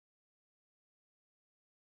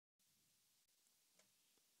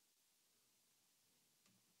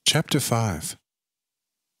Chapter 5.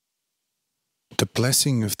 The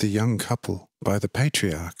blessing of the young couple by the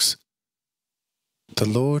patriarchs. The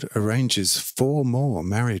Lord arranges 4 more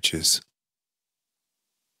marriages.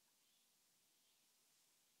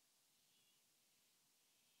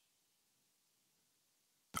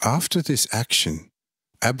 After this action,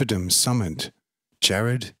 Abiram summoned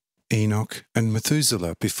Jared, Enoch, and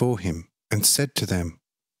Methuselah before him, and said to them,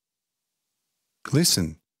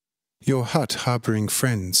 "Listen, your hut harbouring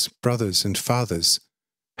friends, brothers, and fathers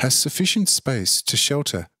has sufficient space to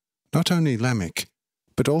shelter not only Lamech,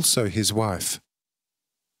 but also his wife.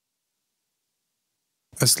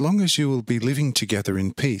 As long as you will be living together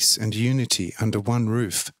in peace and unity under one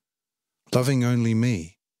roof, loving only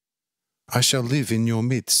me, I shall live in your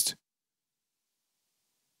midst.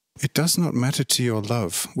 It does not matter to your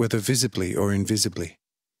love whether visibly or invisibly.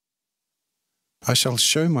 I shall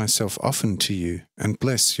show myself often to you and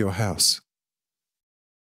bless your house.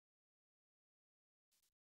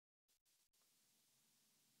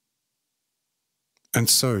 And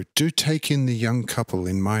so do take in the young couple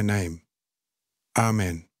in my name.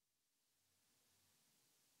 Amen."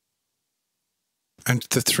 And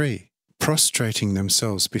the 3, prostrating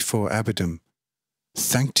themselves before Abiram,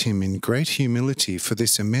 thanked him in great humility for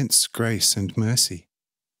this immense grace and mercy.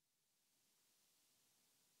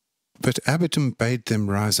 But Abiram bade them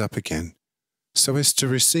rise up again, so as to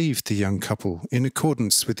receive the young couple in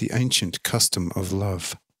accordance with the ancient custom of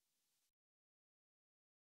love.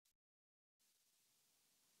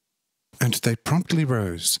 And they promptly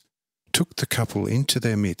rose, took the couple into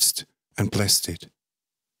their midst, and blessed it.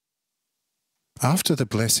 After the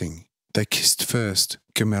blessing, they kissed first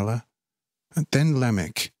Gamella, and then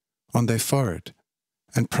Lamech, on their forehead,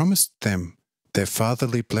 and promised them their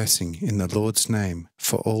fatherly blessing in the Lord's name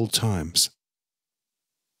for all times.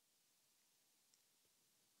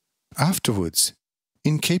 Afterwards,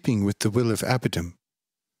 in keeping with the will of Abiram,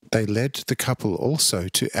 they led the couple also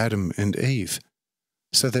to Adam and Eve,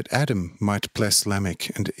 so that Adam might bless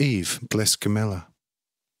Lamech and Eve bless Gamella.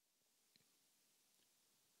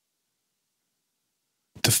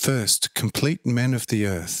 The first complete men of the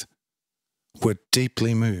earth were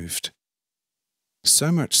deeply moved,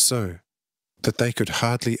 so much so that they could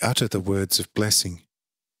hardly utter the words of blessing.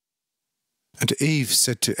 And Eve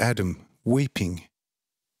said to Adam, weeping,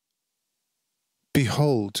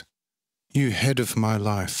 "Behold, you head of my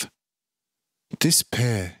life, this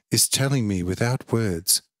pair is telling me without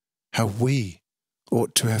words how we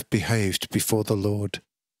ought to have behaved before the Lord."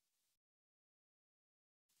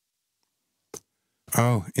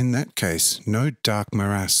 Oh, in that case, no dark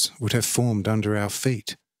morass would have formed under our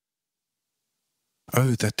feet.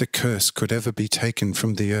 Oh, that the curse could ever be taken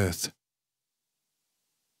from the earth.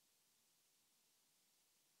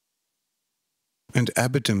 And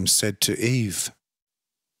Abiram said to Eve,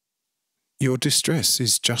 "Your distress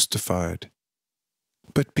is justified.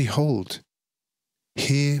 But behold,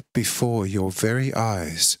 here before your very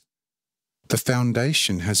eyes, the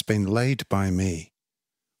foundation has been laid by me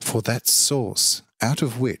for that source out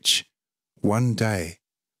of which one day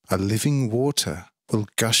a living water will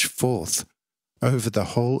gush forth over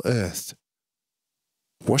the whole earth,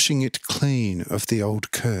 washing it clean of the old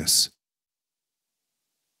curse."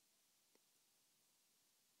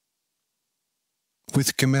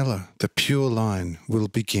 With Gamella the pure line will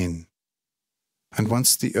begin, and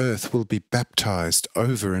once the earth will be baptized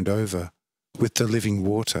over and over with the living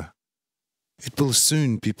water, it will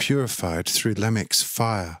soon be purified through Lamech's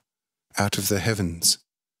fire out of the heavens,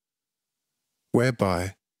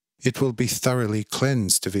 whereby it will be thoroughly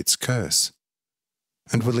cleansed of its curse,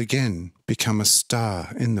 and will again become a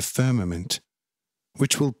star in the firmament,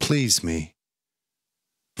 which will please me,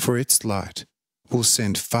 for its light will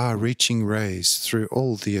send far-reaching rays through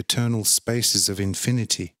all the eternal spaces of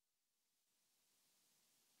infinity.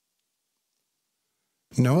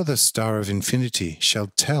 No other star of infinity shall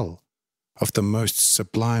tell of the most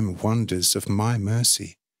sublime wonders of my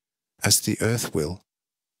mercy, as the earth will.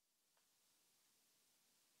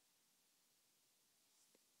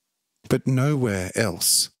 But nowhere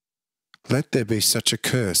else let there be such a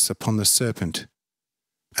curse upon the serpent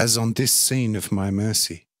as on this scene of my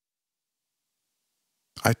mercy.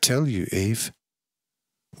 I tell you, Eve,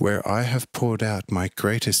 where I have poured out my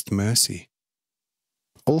greatest mercy,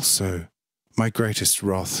 also my greatest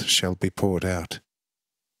wrath shall be poured out.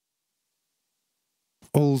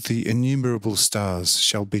 All the innumerable stars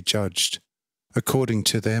shall be judged, according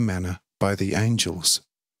to their manner, by the angels.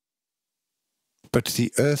 But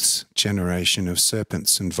the earth's generation of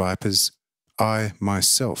serpents and vipers, I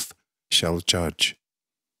myself shall judge,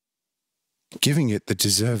 giving it the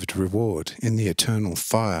deserved reward in the eternal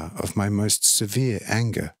fire of my most severe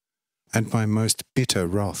anger and my most bitter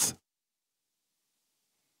wrath.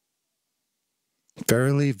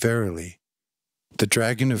 Verily, verily, the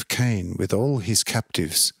dragon of Cain with all his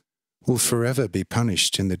captives will forever be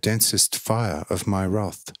punished in the densest fire of my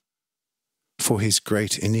wrath for his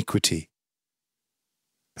great iniquity,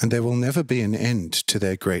 and there will never be an end to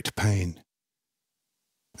their great pain,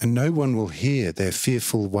 and no one will hear their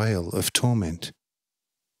fearful wail of torment.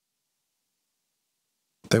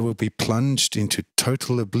 They will be plunged into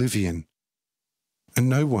total oblivion, and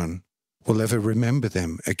no one will ever remember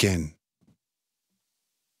them again.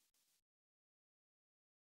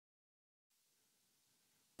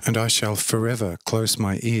 And I shall forever close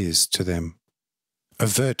my ears to them,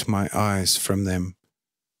 avert my eyes from them,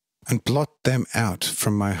 and blot them out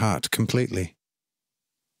from my heart completely,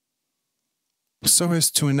 so as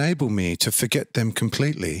to enable me to forget them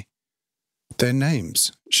completely. Their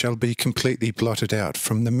names shall be completely blotted out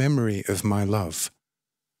from the memory of my love,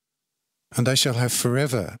 and they shall have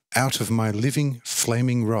forever out of my living,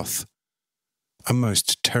 flaming wrath a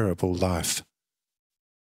most terrible life,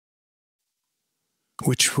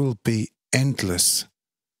 which will be endless,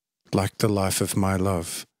 like the life of my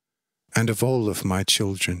love, and of all of my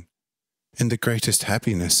children, in the greatest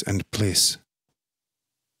happiness and bliss.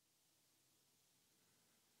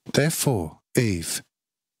 Therefore, Eve,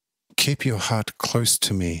 keep your heart close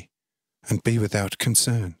to me, and be without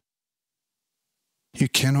concern. You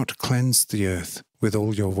cannot cleanse the earth with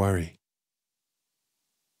all your worry.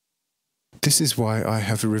 This is why I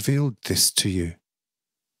have revealed this to you,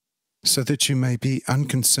 so that you may be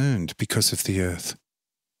unconcerned because of the earth.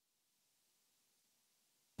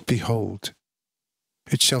 Behold,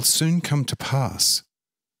 it shall soon come to pass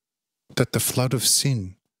that the flood of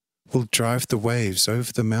sin will drive the waves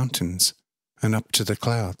over the mountains and up to the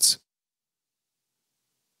clouds.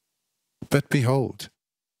 But behold,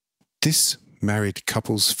 this married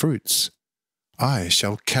couple's fruits I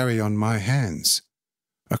shall carry on my hands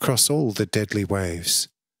across all the deadly waves,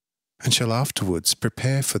 and shall afterwards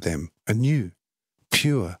prepare for them a new,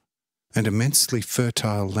 pure, and immensely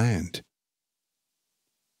fertile land.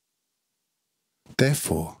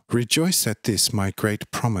 Therefore, rejoice at this my great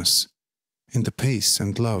promise, in the peace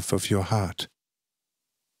and love of your heart.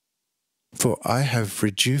 For I have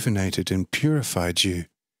rejuvenated and purified you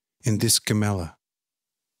in this Gemella.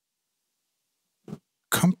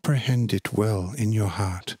 Comprehend it well in your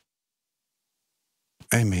heart.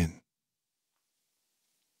 Amen.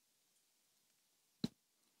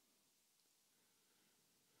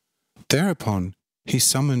 Thereupon he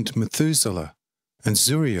summoned Methuselah and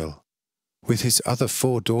Zuriel with his other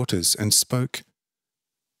 4 daughters and spoke,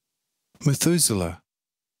 Methuselah,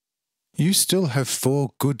 you still have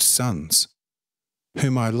 4 good sons,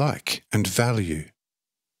 whom I like and value.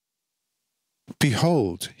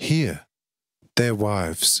 Behold, here, their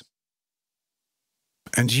wives.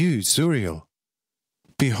 And you, Zuriel,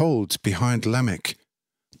 behold behind Lamech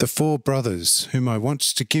the 4 brothers whom I want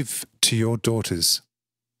to give to your daughters.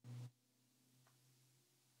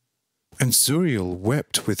 And Zuriel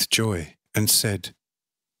wept with joy and said,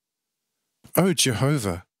 O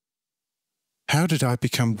Jehovah, how did I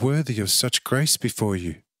become worthy of such grace before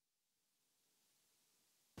you?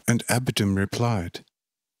 And Abidam replied,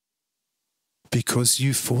 Because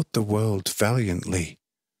you fought the world valiantly,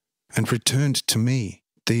 and returned to me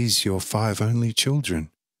these your 5 only children,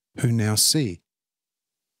 who now see,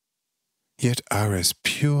 yet are as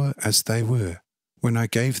pure as they were when I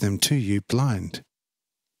gave them to you blind.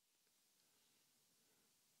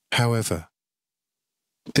 However,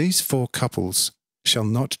 these 4 couples shall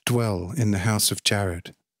not dwell in the house of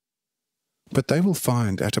Jared, but they will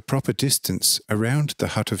find at a proper distance around the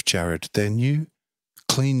hut of Jared their new,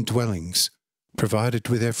 clean dwellings, provided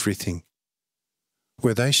with everything,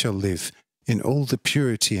 where they shall live in all the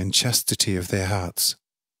purity and chastity of their hearts.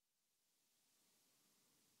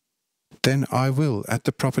 Then I will, at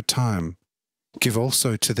the proper time, give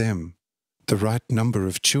also to them the right number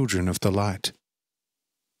of children of the light.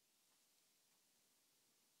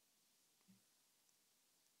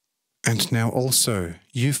 And now also,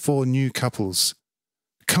 you 4 new couples,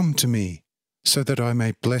 come to me, so that I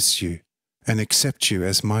may bless you and accept you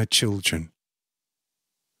as my children.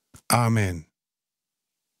 Amen.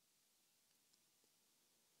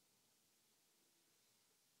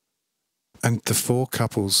 And the 4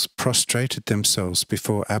 couples prostrated themselves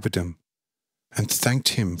before Abidam, and thanked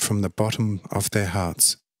him from the bottom of their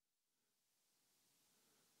hearts.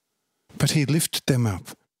 But he lifted them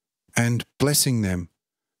up, and, blessing them,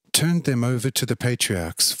 turned them over to the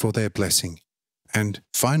patriarchs for their blessing, and,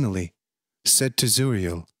 finally, said to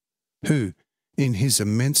Zuriel, who, in his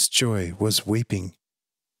immense joy, was weeping,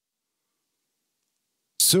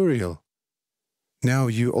 Zuriel, now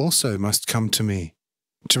you also must come to me,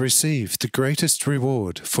 to receive the greatest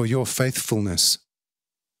reward for your faithfulness.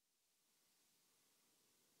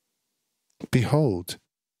 Behold,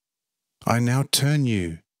 I now turn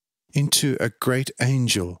you into a great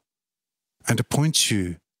angel, and appoint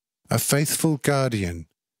you a faithful guardian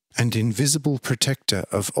and invisible protector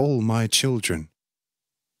of all my children.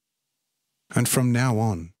 And from now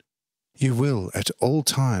on, you will at all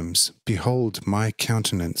times behold my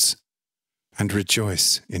countenance and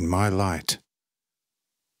rejoice in my light.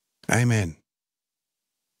 Amen.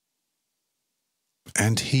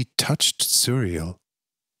 And he touched Zuriel,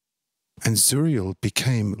 and Zuriel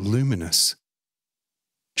became luminous,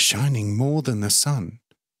 shining more than the sun,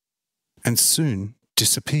 and soon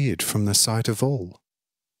disappeared from the sight of all.